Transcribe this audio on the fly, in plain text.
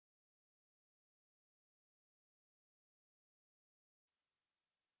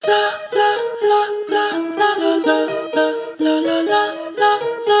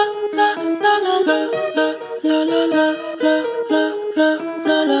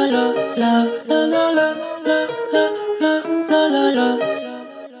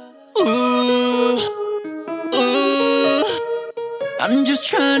I'm just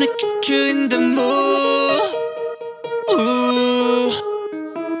trying to get you in the mood. Ooh,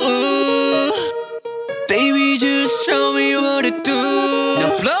 ooh. Baby, just show me what to do. Now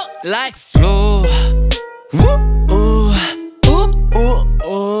flow like flow. Ooh, ooh, ooh, ooh,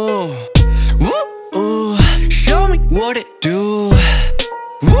 ooh. Ooh, ooh. Show me what to do.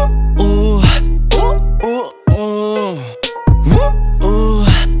 Ooh, ooh, ooh, ooh, ooh. Ooh, ooh.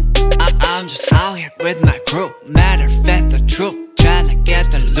 I'm just out here with my crew. Matter of fact, the truth. Tryna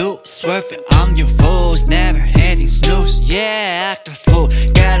get the loot, swerving on you fools, never hitting snooze. Yeah, act a fool,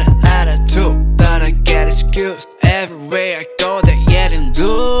 got an attitude, but I get excuse. Everywhere I go, they're getting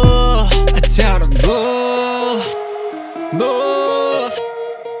loose. I tell them move, move.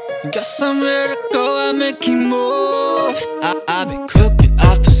 Got somewhere to go, I'm making moves. I've been cooking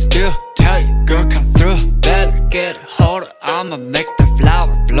up the stew. Tell you, girl, come through. Better get a hold of, I'ma make the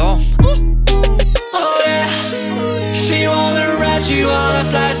flower bloom. Oh yeah, she wanna ride, she wanna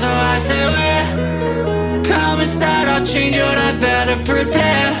fly, so I say where? Come inside, I'll change your life, better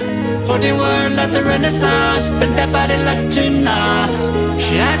prepare. Holding word like the Renaissance, bend that body like gymnast.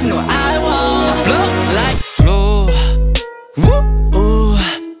 She asks me what I want, flow like flow. Woo, ooh,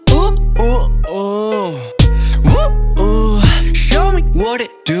 ooh, ooh, ooh. Woo, ooh, show me what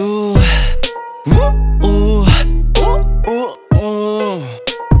it do. Woo, ooh, ooh, ooh, ooh.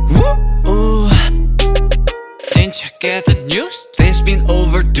 Woo, ooh. Didn't you get the news? Things been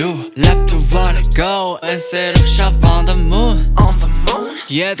overdue. Left to wanna go and set up shop on the moon. On the moon?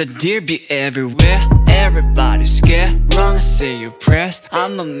 Yeah, the deer be everywhere. Everybody's scared. Wrong, I say your prayers.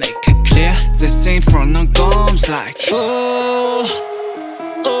 I'ma make it clear. This ain't for no gums like oh,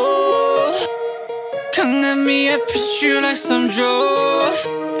 oh. Come at me, I push you like some drugs.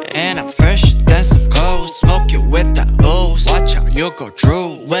 And I'm fresher than some clothes. Smoke you with the O's. Watch how you go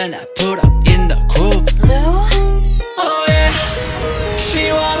through when I put up in the crew. Oh yeah,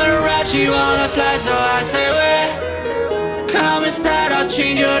 she wanna ride, she wanna fly, so I say where? Come inside, I'll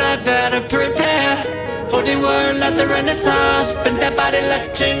change your life, better prepare. Putting word like the Renaissance, bend that body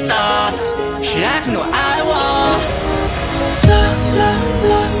like gymnast. She asks me what I want. La, la.